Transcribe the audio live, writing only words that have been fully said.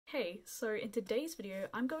Hey, so in today's video,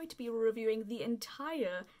 I'm going to be reviewing the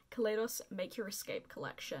entire Kaleidos Make Your Escape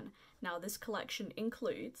collection. Now, this collection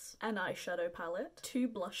includes an eyeshadow palette, 2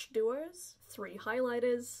 blush duos, 3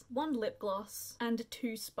 highlighters, 1 lip gloss, and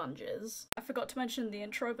 2 sponges. I forgot to mention in the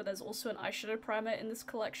intro, but there's also an eyeshadow primer in this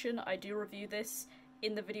collection. I do review this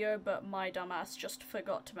in the video, but my dumbass just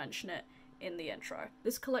forgot to mention it in the intro.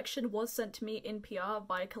 This collection was sent to me in PR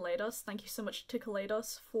by Kaleidos. Thank you so much to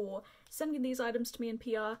Kaleidos for sending these items to me in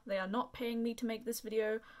PR. They are not paying me to make this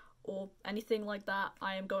video or anything like that.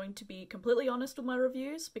 I am going to be completely honest with my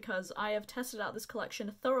reviews because I have tested out this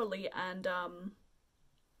collection thoroughly and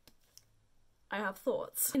I have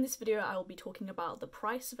thoughts. In this video I will be talking about the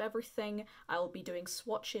price of everything, I will be doing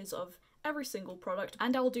swatches of every single product,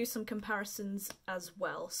 and I'll do some comparisons as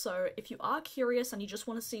well. So if you are curious and you just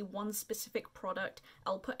want to see one specific product,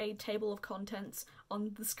 I'll put a table of contents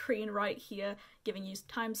on the screen right here, giving you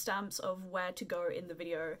timestamps of where to go in the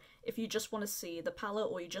video. If you just want to see the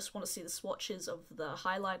palette or you just want to see the swatches of the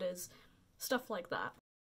highlighters, stuff like that.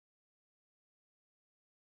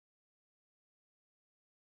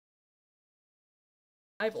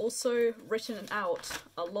 I've also written out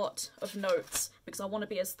a lot of notes because I want to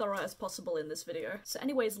be as thorough as possible in this video. So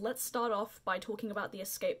anyways, let's start off by talking about the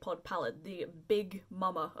Escape Pod palette, the big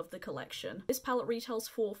mama of the collection. This palette retails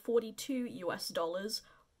for $42 US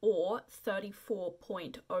or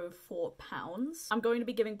 34.04 pounds. I'm going to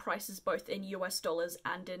be giving prices both in US dollars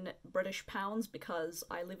and in British pounds because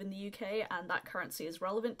I live in the UK and that currency is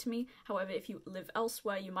relevant to me. However, if you live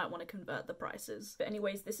elsewhere, you might want to convert the prices. But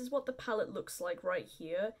anyways, this is what the palette looks like right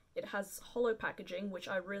here. It has hollow packaging, which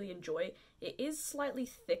I really enjoy. It is slightly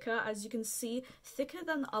thicker, as you can see, thicker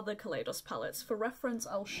than other Kaleidos palettes. For reference,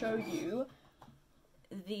 I'll show you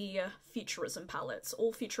the Futurism palettes.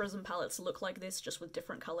 All Futurism palettes look like this, just with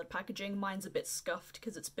different coloured packaging. Mine's a bit scuffed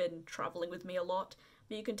because it's been travelling with me a lot,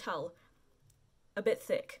 but you can tell, a bit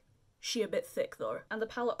thick. She a bit thick though. And the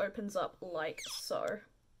palette opens up like so.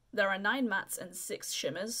 There are 9 mattes and 6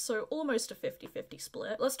 shimmers, so almost a 50-50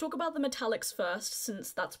 split. Let's talk about the metallics first,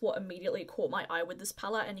 since that's what immediately caught my eye with this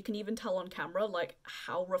palette, and you can even tell on camera, like,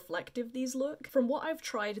 how reflective these look. From what I've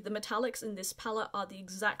tried, the metallics in this palette are the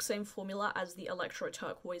exact same formula as the Electro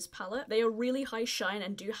Turquoise palette. They are really high shine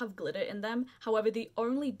and do have glitter in them. However, the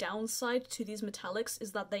only downside to these metallics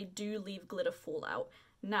is that they do leave glitter fallout.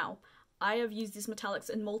 Now, I have used these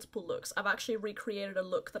metallics in multiple looks. I've actually recreated a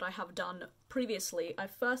look that I have done previously. I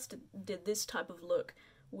first did this type of look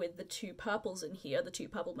with the 2 purples in here, the 2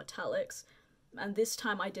 purple metallics, and this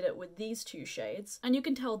time I did it with these 2 shades. And you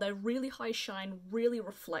can tell they're really high shine, really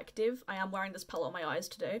reflective. I am wearing this palette on my eyes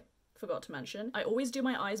today, forgot to mention. I always do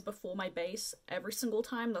my eyes before my base every single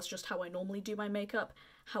time, that's just how I normally do my makeup.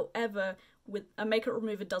 However, with a makeup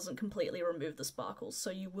remover doesn't completely remove the sparkles,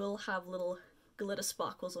 so you will have little glitter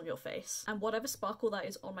sparkles on your face. And whatever sparkle that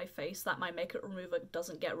is on my face that my makeup remover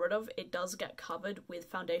doesn't get rid of, it does get covered with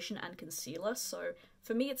foundation and concealer, so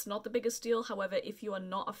for me it's not the biggest deal. However, if you are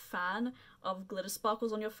not a fan of glitter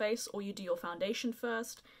sparkles on your face, or you do your foundation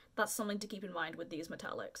first, that's something to keep in mind with these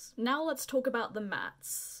metallics. Now let's talk about the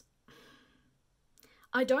mattes.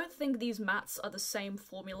 I don't think these mattes are the same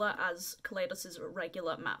formula as Kaleidos'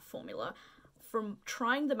 regular matte formula. From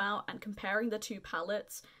trying them out and comparing the 2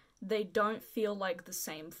 palettes, they don't feel like the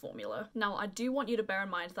same formula. Now, I do want you to bear in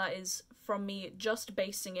mind that is from me just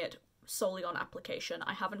basing it solely on application.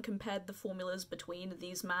 I haven't compared the formulas between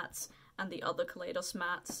these mattes and the other Kaleidos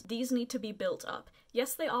mattes. These need to be built up.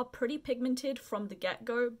 Yes, they are pretty pigmented from the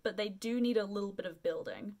get-go, but they do need a little bit of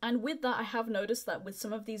building. And with that, I have noticed that with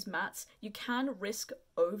some of these mattes, you can risk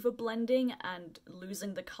over-blending and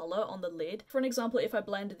losing the colour on the lid. For an example, if I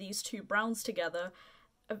blend these 2 browns together,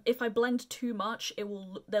 if I blend too much,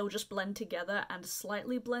 they'll just blend together and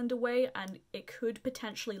slightly blend away, and it could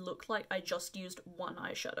potentially look like I just used one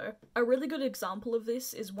eyeshadow. A really good example of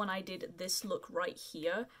this is when I did this look right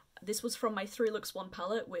here. This was from my 3 Looks 1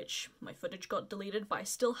 palette, which my footage got deleted, but I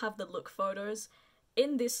still have the look photos.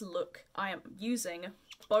 In this look, I am using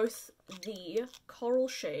both the coral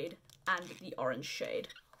shade and the orange shade.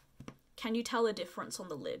 Can you tell a difference on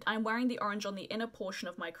the lid? I'm wearing the orange on the inner portion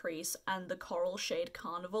of my crease and the coral shade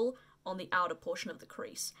Carnival on the outer portion of the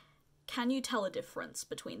crease. Can you tell a difference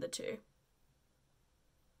between the 2?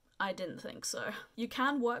 I didn't think so. You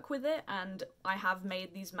can work with it, and I have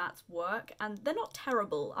made these mattes work, and they're not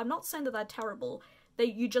terrible. I'm not saying that they're terrible.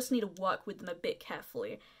 You just need to work with them a bit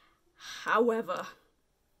carefully. However,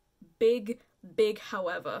 big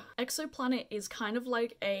however. Exoplanet is kind of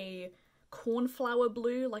like a cornflower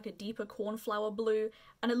blue, like a deeper cornflower blue,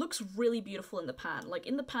 and it looks really beautiful in the pan. Like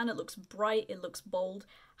in the pan it looks bright, it looks bold.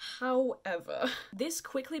 However, this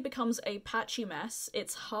quickly becomes a patchy mess.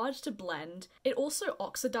 It's hard to blend. It also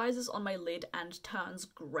oxidizes on my lid and turns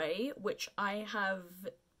grey, which I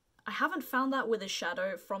haven't found that with a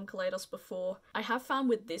shadow from Kaleidos before. I have found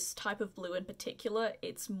with this type of blue in particular,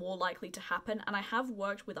 it's more likely to happen, and I have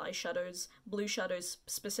worked with eyeshadows, blue shadows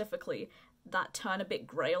specifically, that turn a bit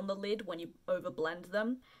grey on the lid when you overblend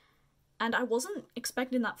them. And I wasn't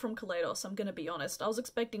expecting that from Kaleidos, I'm gonna be honest. I was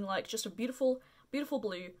expecting like just a beautiful, beautiful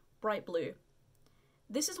blue, bright blue.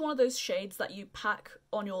 This is one of those shades that you pack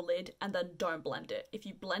on your lid and then don't blend it. If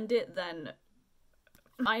you blend it, then...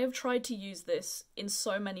 I have tried to use this in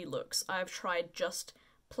so many looks. I have tried just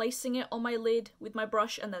placing it on my lid with my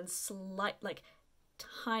brush and then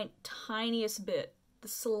tiniest bit, the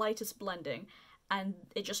slightest blending, and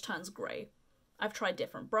it just turns grey. I've tried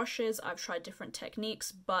different brushes, I've tried different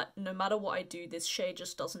techniques, but no matter what I do, this shade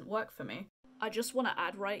just doesn't work for me. I just want to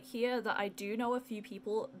add right here that I do know a few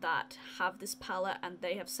people that have this palette and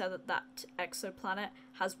they have said that that Exoplanet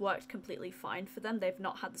has worked completely fine for them. They've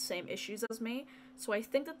not had the same issues as me. So I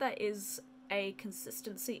think that there is a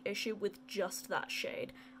consistency issue with just that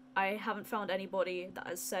shade. I haven't found anybody that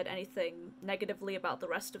has said anything negatively about the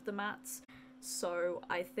rest of the mattes. So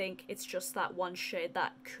I think it's just that one shade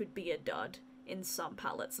that could be a dud in some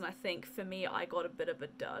palettes. And I think for me, I got a bit of a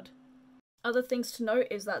dud. Other things to note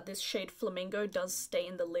is that this shade Flamingo does stay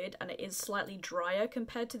in the lid and it is slightly drier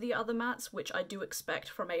compared to the other mattes, which I do expect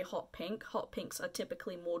from a hot pink. Hot pinks are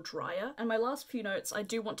typically more drier. And my last few notes, I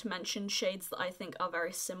do want to mention shades that I think are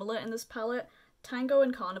very similar in this palette. Tango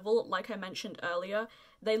and Carnival, like I mentioned earlier,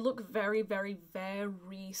 they look very, very,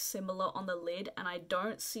 very similar on the lid, and I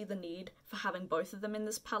don't see the need for having both of them in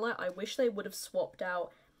this palette. I wish they would have swapped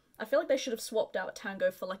out. I feel like they should have swapped out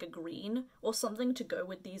Tango for like a green or something to go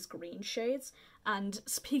with these green shades. And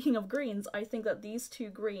speaking of greens, I think that these two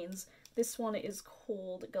greens, this one is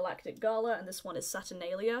called Galactic Gala and this one is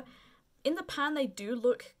Saturnalia. In the pan they do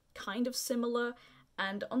look kind of similar,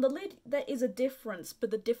 and on the lid there is a difference,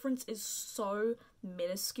 but the difference is so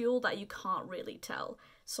minuscule that you can't really tell.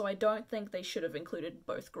 So I don't think they should have included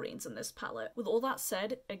both greens in this palette. With all that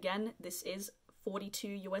said, again, this is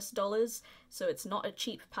 $42 US, so it's not a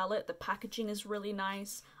cheap palette. The packaging is really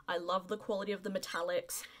nice. I love the quality of the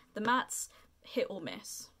metallics. The mattes, hit or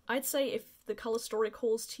miss. I'd say if the color story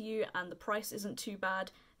calls to you and the price isn't too bad,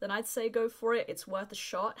 then I'd say go for it. It's worth a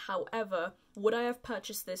shot. However, would I have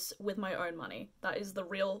purchased this with my own money? That is the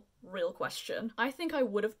real question. I think I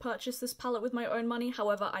would have purchased this palette with my own money.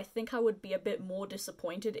 However, I think I would be a bit more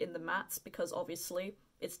disappointed in the mattes because obviously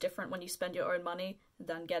it's different when you spend your own money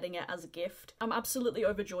than getting it as a gift. I'm absolutely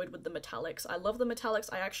overjoyed with the metallics. I love the metallics.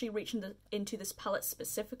 I actually reached into this palette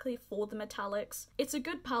specifically for the metallics. It's a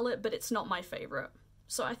good palette, but it's not my favorite.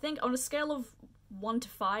 So I think on a scale of 1 to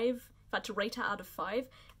 5, in fact to rate it out of 5,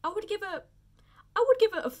 I would give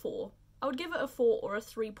it a 4. I would give it a 4 or a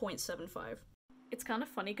 3.75. It's kind of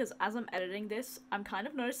funny because as I'm editing this, I'm kind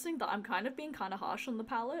of noticing that I'm kind of being kind of harsh on the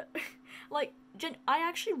palette. Like, I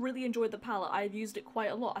actually really enjoyed the palette. I've used it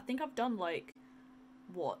quite a lot. I think I've done like,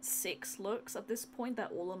 what, 6 looks at this point. They're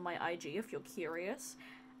all on my IG if you're curious.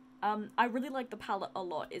 I really like the palette a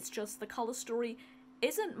lot. It's just the color story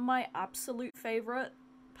isn't my absolute favorite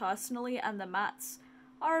personally, and the mattes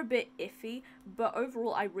are a bit iffy, but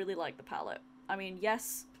overall I really like the palette. I mean,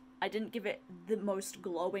 yes, I didn't give it the most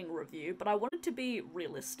glowing review, but I wanted to be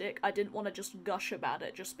realistic. I didn't want to just gush about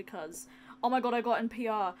it just because, oh my god, I got in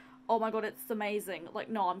PR, oh my god, it's amazing. Like,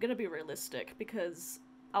 no, I'm gonna be realistic because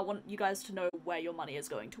I want you guys to know where your money is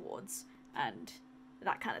going towards, and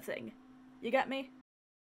that kind of thing. You get me?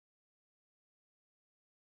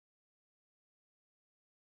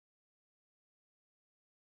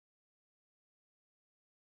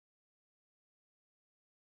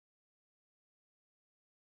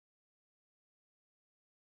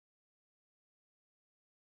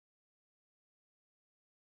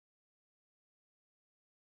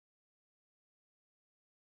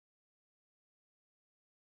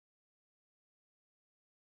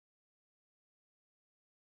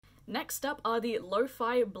 Next up are the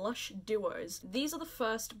Lo-Fi Blush Duos. These are the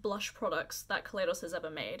first blush products that Kaleidos has ever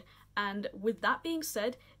made, and with that being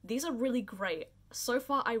said, these are really great. So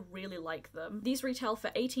far, I really like them. These retail for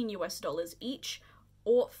 $18 US each,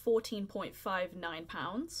 or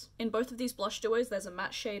 £14.59. In both of these blush duos, there's a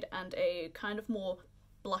matte shade and a kind of more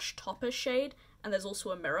blush topper shade, and there's also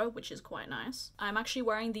a mirror, which is quite nice. I'm actually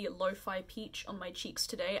wearing the Lo-Fi Peach on my cheeks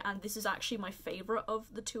today, and this is actually my favourite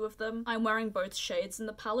of the two of them. I'm wearing both shades in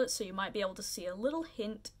the palette, so you might be able to see a little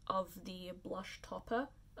hint of the blush topper.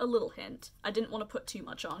 A little hint. I didn't want to put too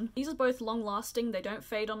much on. These are both long lasting, they don't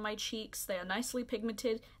fade on my cheeks, they are nicely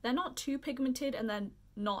pigmented. They're not too pigmented and they're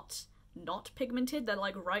not pigmented, they're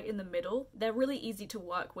like right in the middle. They're really easy to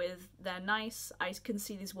work with, they're nice. I can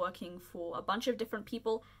see these working for a bunch of different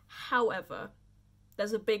people. However,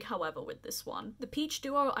 there's a big however with this one. The Peach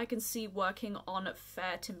Duo I can see working on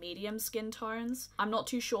fair to medium skin tones. I'm not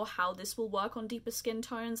too sure how this will work on deeper skin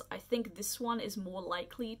tones. I think this one is more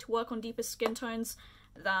likely to work on deeper skin tones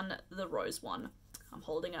than the Rose one. I'm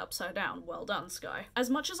holding it upside down. Well done, Sky. As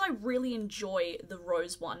much as I really enjoy the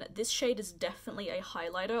Rose one, this shade is definitely a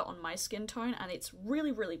highlighter on my skin tone, and it's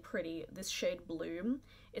really, really pretty, this shade Bloom.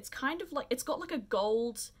 It's kind of like, it's got like a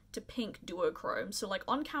gold to pink duochrome, so like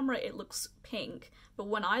on camera it looks pink, but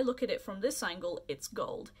when I look at it from this angle, it's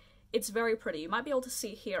gold. It's very pretty. You might be able to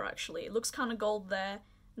see here actually. It looks kind of gold there,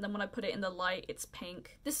 and then when I put it in the light, it's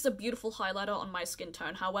pink. This is a beautiful highlighter on my skin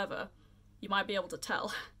tone, however, you might be able to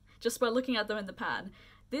tell just by looking at them in the pan.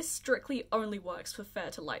 This strictly only works for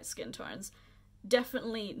fair to light skin tones.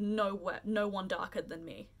 Definitely no one darker than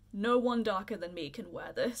me. No one darker than me can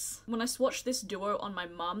wear this. When I swatched this duo on my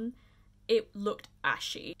mum, it looked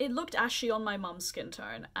ashy. It looked ashy on my mum's skin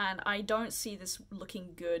tone, and I don't see this looking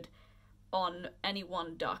good on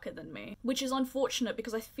anyone darker than me. Which is unfortunate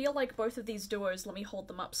because I feel like both of these duos, let me hold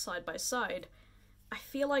them up side by side, I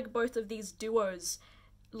feel like both of these duos,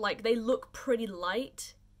 like, they look pretty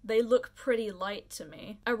light. They look pretty light to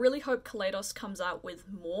me. I really hope Kaleidos comes out with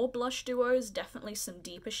more blush duos, definitely some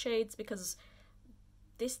deeper shades, because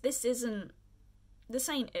this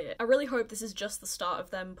ain't it. I really hope this is just the start of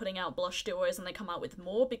them putting out blush duos and they come out with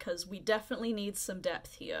more, because we definitely need some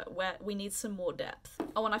depth here. We need some more depth.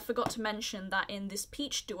 Oh, and I forgot to mention that in this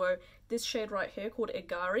peach duo, this shade right here called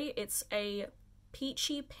Igari, it's a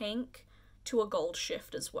peachy pink to a gold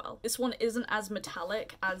shift as well. This one isn't as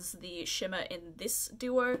metallic as the shimmer in this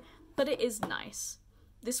duo, but it is nice.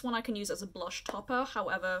 This one I can use as a blush topper,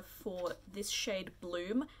 however for this shade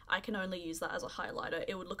Bloom, I can only use that as a highlighter.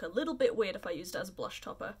 It would look a little bit weird if I used it as a blush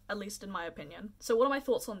topper, at least in my opinion. So what are my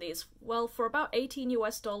thoughts on these? Well, for about $18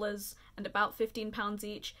 US and about £15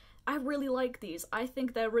 each, I really like these. I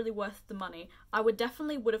think they're really worth the money. I would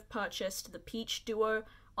have purchased the Peach Duo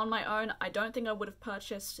on my own. I don't think I would have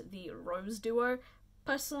purchased the Rose Duo,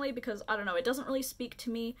 personally, because, I don't know, it doesn't really speak to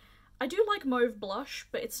me. I do like mauve blush,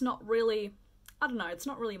 but it's not really, I don't know, it's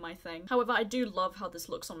not really my thing. However, I do love how this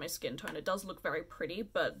looks on my skin tone. It does look very pretty,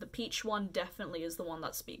 but the peach one definitely is the one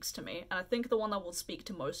that speaks to me, and I think the one that will speak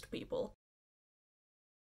to most people.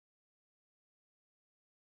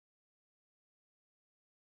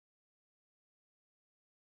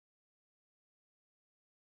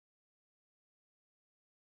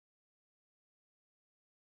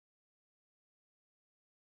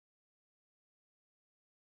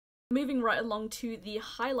 Moving right along to the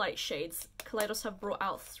highlight shades, Kaleidos have brought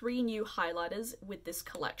out 3 new highlighters with this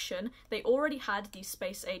collection. They already had the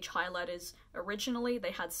Space Age highlighters originally,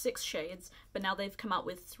 they had 6 shades, but now they've come out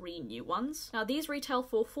with 3 new ones. Now these retail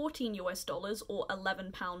for $14 US or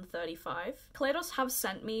 £11.35. Kaleidos have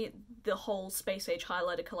sent me the whole Space Age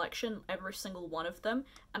highlighter collection, every single one of them,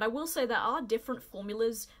 and I will say there are different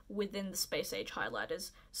formulas within the Space Age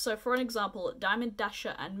highlighters. So for an example, Diamond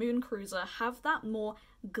Dasher and Moon Cruiser have that more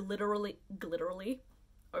glittery,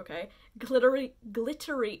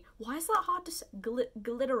 why is that hard to say?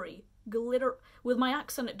 Glitter, with my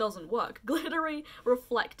accent it doesn't work. Glittery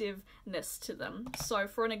reflectiveness to them. So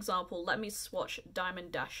for an example, let me swatch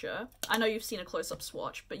Diamond Dasher. I know you've seen a close-up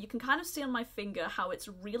swatch, but you can kind of see on my finger how it's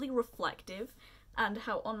really reflective, and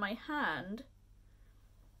how on my hand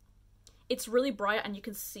it's really bright and you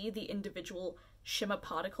can see the individual shimmer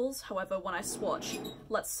particles. However, when I swatch,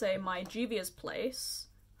 let's say my Juvia's Place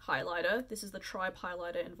highlighter, this is the Tribe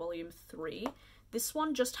highlighter in volume 3, this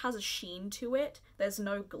one just has a sheen to it, there's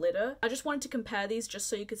no glitter. I just wanted to compare these just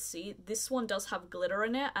so you could see, this one does have glitter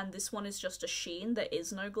in it and this one is just a sheen, there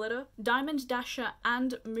is no glitter. Diamond Dasher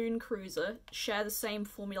and Moon Cruiser share the same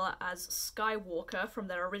formula as Skywalker from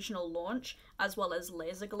their original launch, as well as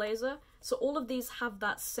Laser Glazer, so all of these have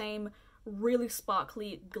that same really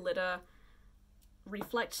sparkly glitter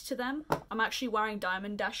reflect to them. I'm actually wearing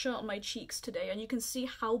Diamond Dasher on my cheeks today and you can see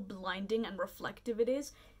how blinding and reflective it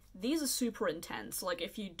is. These are super intense. Like,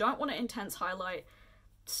 if you don't want an intense highlight,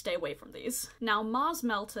 stay away from these. Now Mars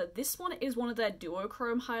Melter, this one is one of their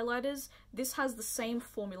duochrome highlighters. This has the same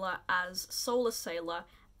formula as Solar Sailor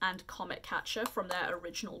and Comet Catcher from their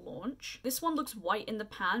original launch. This one looks white in the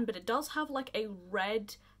pan, but it does have like a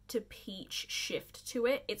red to peach shift to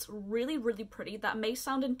it. It's really, really pretty. That may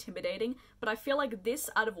sound intimidating, but I feel like this,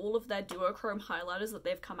 out of all of their duochrome highlighters that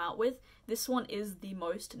they've come out with, this one is the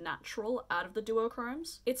most natural out of the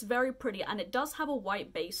duochromes. It's very pretty and it does have a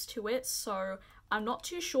white base to it, so I'm not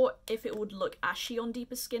too sure if it would look ashy on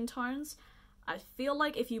deeper skin tones. I feel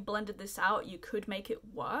like if you blended this out, you could make it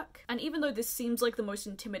work. And even though this seems like the most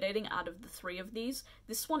intimidating out of the three of these,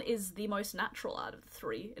 this one is the most natural out of the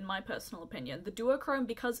three, in my personal opinion. The duochrome,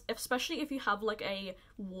 because especially if you have like a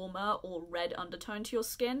warmer or red undertone to your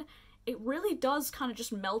skin, it really does kind of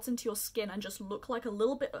just melt into your skin and just look like a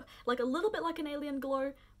little bit like an alien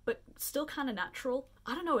glow, but still kind of natural.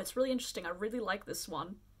 I don't know, it's really interesting. I really like this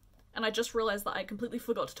one. And I just realized that I completely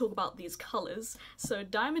forgot to talk about these colors. So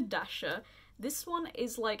Diamond Dasher, this one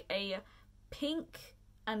is like a pink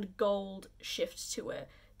and gold shift to it.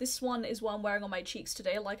 This one is what I'm wearing on my cheeks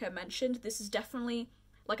today, like I mentioned. This is definitely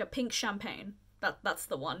like a pink champagne. That's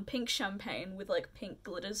the one. Pink champagne with like pink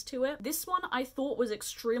glitters to it. This one I thought was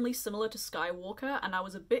extremely similar to Skywalker, and I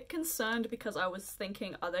was a bit concerned because I was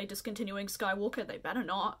thinking, are they discontinuing Skywalker? They better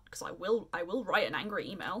not, because I will write an angry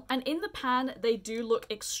email. And in the pan, they do look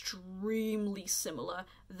extremely similar.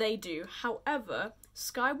 They do. However,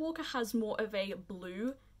 Skywalker has more of a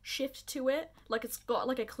blue shift to it. Like it's got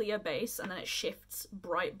like a clear base and then it shifts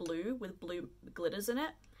bright blue with blue glitters in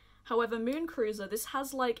it. However, Moon Cruiser, this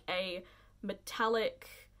has like a metallic,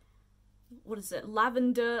 what is it,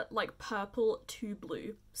 lavender, like purple to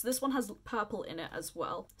blue. So this one has purple in it as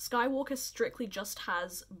well. Skywalker strictly just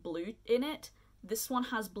has blue in it. This one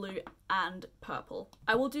has blue and purple.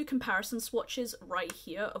 I will do comparison swatches right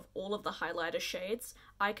here of all of the highlighter shades.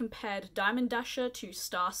 I compared Diamond Dasher to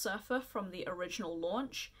Star Surfer from the original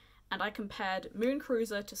launch, and I compared Moon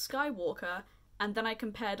Cruiser to Skywalker, and then I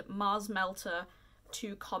compared Mars Melter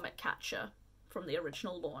to Comet Catcher from the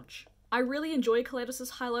original launch. I really enjoy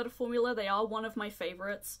Kaleidos' highlighter formula. They are one of my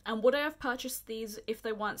favorites. And would I have purchased these if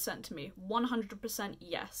they weren't sent to me? 100%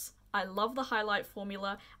 yes. I love the highlight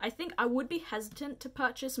formula. I think I would be hesitant to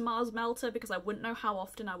purchase Mars Melter because I wouldn't know how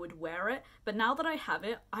often I would wear it. But now that I have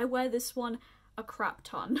it, I wear this one a crap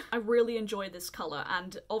ton. I really enjoy this color,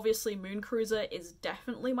 and obviously Moon Cruiser is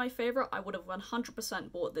definitely my favorite. I would have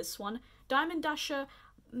 100% bought this one. Diamond Dasher,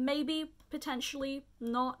 maybe, potentially,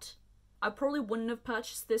 not. I probably wouldn't have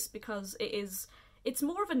purchased this because it's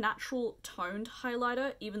more of a natural toned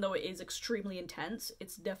highlighter, even though it is extremely intense.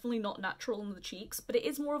 It's definitely not natural on the cheeks, but it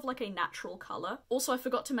is more of like a natural color. Also, I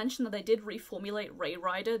forgot to mention that they did reformulate Ray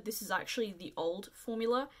Rider. This is actually the old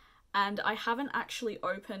formula, and I haven't actually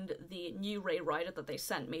opened the new Ray Rider that they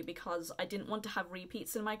sent me because I didn't want to have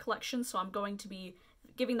repeats in my collection, so I'm going to be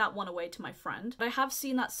giving that one away to my friend. But I have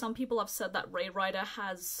seen that some people have said that Ray Rider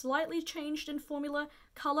has slightly changed in formula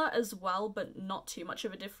color as well, but not too much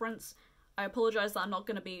of a difference. I apologize that I'm not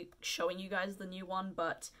going to be showing you guys the new one,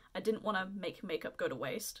 but I didn't want to make makeup go to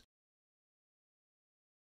waste.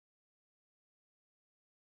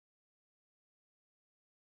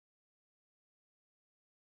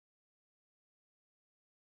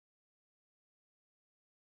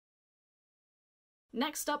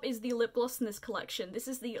 Next up is the lip gloss in this collection. This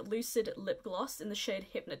is the Lucid Lip Gloss in the shade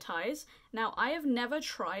Hypnotize. Now, I have never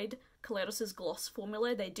tried Kaleidos' gloss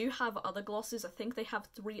formula. They do have other glosses. I think they have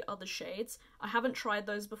 3 other shades. I haven't tried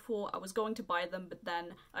those before. I was going to buy them, but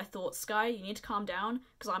then I thought, Sky, you need to calm down,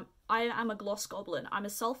 because I am a gloss goblin. I'm a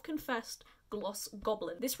self-confessed gloss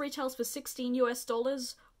goblin. This retails for $16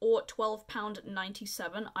 US or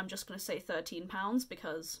 £12.97. I'm just gonna say £13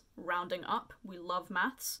 because rounding up, we love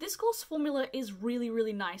maths. This gloss formula is really,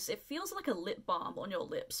 really nice. It feels like a lip balm on your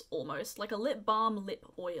lips, almost. Like a lip balm, lip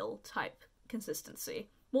oil type consistency.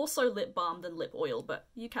 More so lip balm than lip oil, but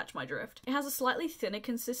you catch my drift. It has a slightly thinner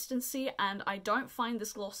consistency, and I don't find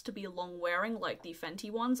this gloss to be long wearing like the Fenty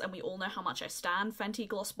ones, and we all know how much I stan Fenty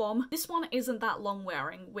Gloss Bomb. This one isn't that long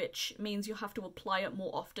wearing, which means you'll have to apply it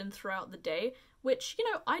more often throughout the day, which, you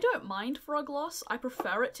know, I don't mind for a gloss. I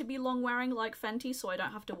prefer it to be long wearing like Fenty, so I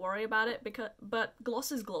don't have to worry about it, but gloss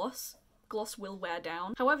is gloss. Gloss will wear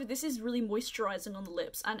down. However, this is really moisturizing on the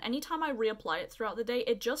lips, and anytime I reapply it throughout the day,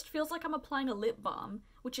 it just feels like I'm applying a lip balm,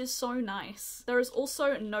 which is so nice. There is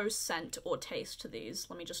also no scent or taste to these.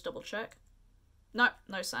 Let me just double check. No,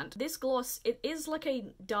 no scent. This gloss, it is like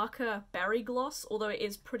a darker berry gloss, although it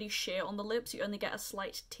is pretty sheer on the lips. You only get a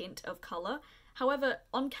slight tint of color. However,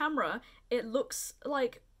 on camera, it looks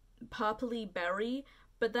like purpley berry,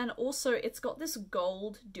 but then also it's got this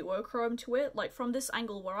gold duochrome to it. Like from this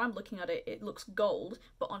angle where I'm looking at it, it looks gold,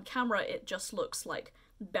 but on camera it just looks like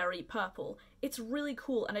berry purple. It's really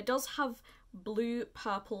cool, and it does have blue,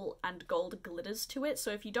 purple, and gold glitters to it,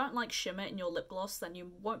 so if you don't like shimmer in your lip gloss, then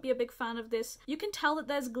you won't be a big fan of this. You can tell that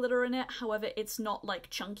there's glitter in it, however, it's not like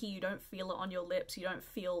chunky, you don't feel it on your lips, you don't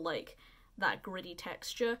feel like that gritty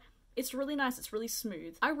texture. It's really nice, it's really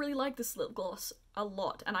smooth. I really like this lip gloss a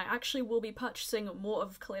lot, and I actually will be purchasing more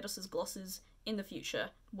of Kaleidos' glosses in the future.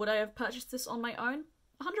 Would I have purchased this on my own?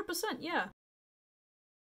 100%, yeah.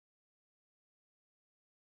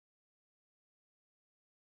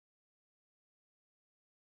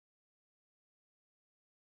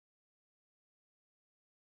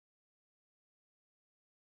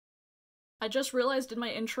 I just realized in my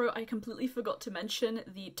intro I completely forgot to mention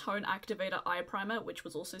the Tone Activator Eye Primer, which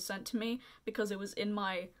was also sent to me because it was in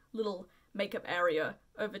my little makeup area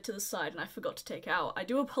over to the side and I forgot to take out. I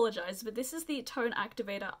do apologize, but this is the Tone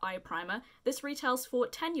Activator Eye Primer. This retails for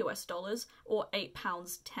 $10 US or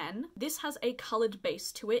 £8.10. This has a coloured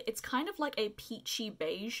base to it. It's kind of like a peachy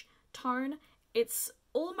beige tone. It's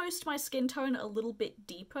almost my skin tone, a little bit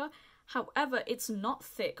deeper. However, it's not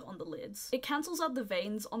thick on the lids. It cancels out the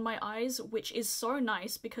veins on my eyes, which is so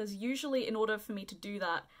nice because usually in order for me to do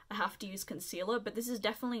that, I have to use concealer, but this is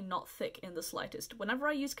definitely not thick in the slightest. Whenever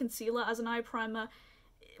I use concealer as an eye primer,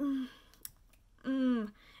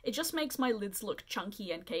 it just makes my lids look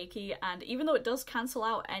chunky and cakey, and even though it does cancel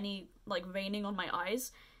out any like veining on my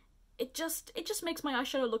eyes, it just makes my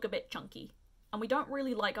eyeshadow look a bit chunky. And we don't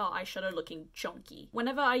really like our eyeshadow looking chunky.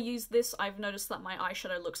 Whenever I use this, I've noticed that my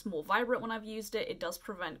eyeshadow looks more vibrant when I've used it. It does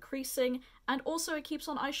prevent creasing, and also it keeps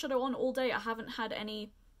on eyeshadow on all day. I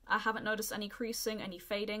haven't noticed any creasing, any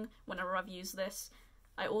fading whenever I've used this.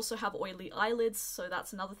 I also have oily eyelids, so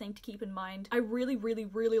that's another thing to keep in mind. I really, really,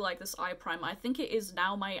 really like this eye primer. I think it is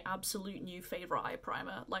now my absolute new favourite eye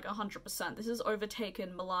primer, like 100%. This has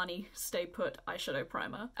overtaken Milani Stay Put eyeshadow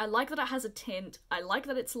primer. I like that it has a tint, I like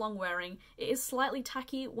that it's long wearing. It is slightly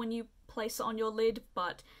tacky when you place it on your lid,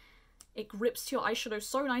 but it grips to your eyeshadow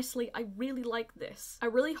so nicely. I really like this. I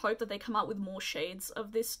really hope that they come out with more shades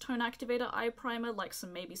of this Tone Activator eye primer, like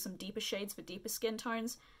maybe some deeper shades for deeper skin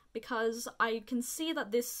tones, because I can see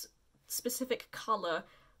that this specific colour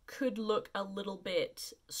could look a little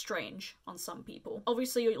bit strange on some people.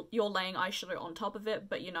 Obviously you're laying eyeshadow on top of it,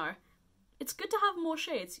 but you know, it's good to have more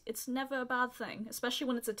shades. It's never a bad thing, especially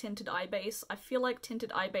when it's a tinted eye base. I feel like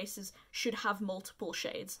tinted eye bases should have multiple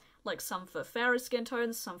shades, like some for fairer skin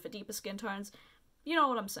tones, some for deeper skin tones. You know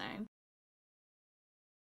what I'm saying.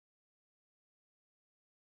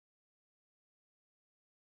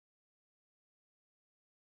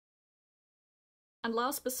 And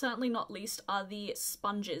last but certainly not least are the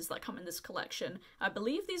sponges that come in this collection. I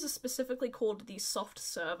believe these are specifically called the Soft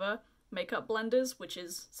Server makeup blenders, which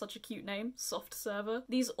is such a cute name, Soft Server.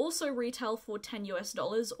 These also retail for $10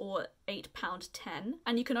 US or £8.10,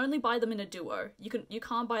 and you can only buy them in a duo. You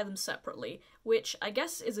can't buy them separately, which I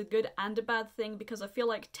guess is a good and a bad thing because I feel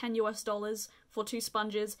like $10 US for 2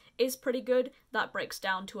 sponges is pretty good. That breaks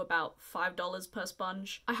down to about $5 per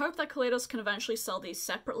sponge. I hope that Kaleidos can eventually sell these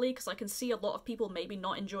separately because I can see a lot of people maybe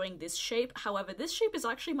not enjoying this shape. However, this shape is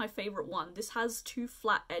actually my favorite one. This has 2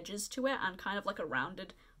 flat edges to it and kind of like a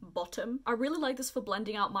rounded bottom. I really like this for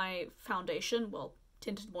blending out my foundation, well,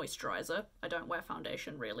 tinted moisturizer. I don't wear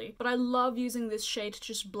foundation really, but I love using this shade to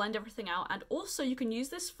just blend everything out. And also you can use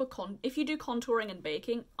this for if you do contouring and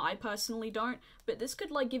baking. I personally don't, but this could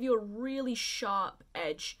like give you a really sharp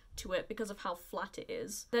edge to it because of how flat it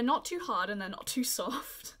is. They're not too hard and they're not too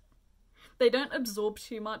soft. They don't absorb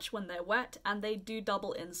too much when they're wet, and they do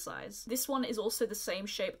double in size. This one is also the same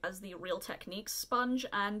shape as the Real Techniques sponge,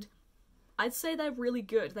 and I'd say they're really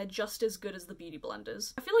good. They're just as good as the beauty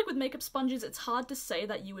blenders. I feel like with makeup sponges, it's hard to say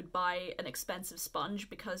that you would buy an expensive sponge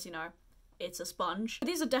because, you know, it's a sponge.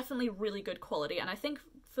 These are definitely really good quality, and I think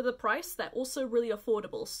for the price, they're also really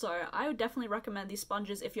affordable, so I would definitely recommend these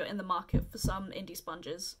sponges if you're in the market for some indie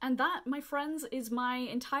sponges. And that, my friends, is my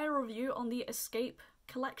entire review on the Escape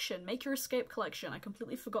collection. Make Your Escape collection. I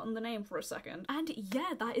completely forgotten the name for a second. And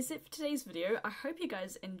yeah, that is it for today's video. I hope you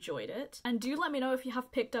guys enjoyed it. And do let me know if you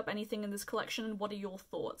have picked up anything in this collection and what are your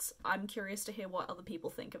thoughts. I'm curious to hear what other people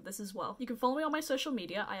think of this as well. You can follow me on my social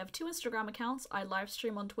media. I have 2 Instagram accounts. I live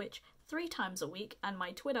stream on Twitch 3 times a week, and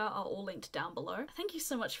my Twitter are all linked down below. Thank you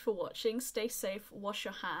so much for watching. Stay safe, wash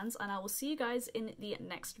your hands, and I will see you guys in the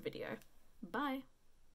next video. Bye!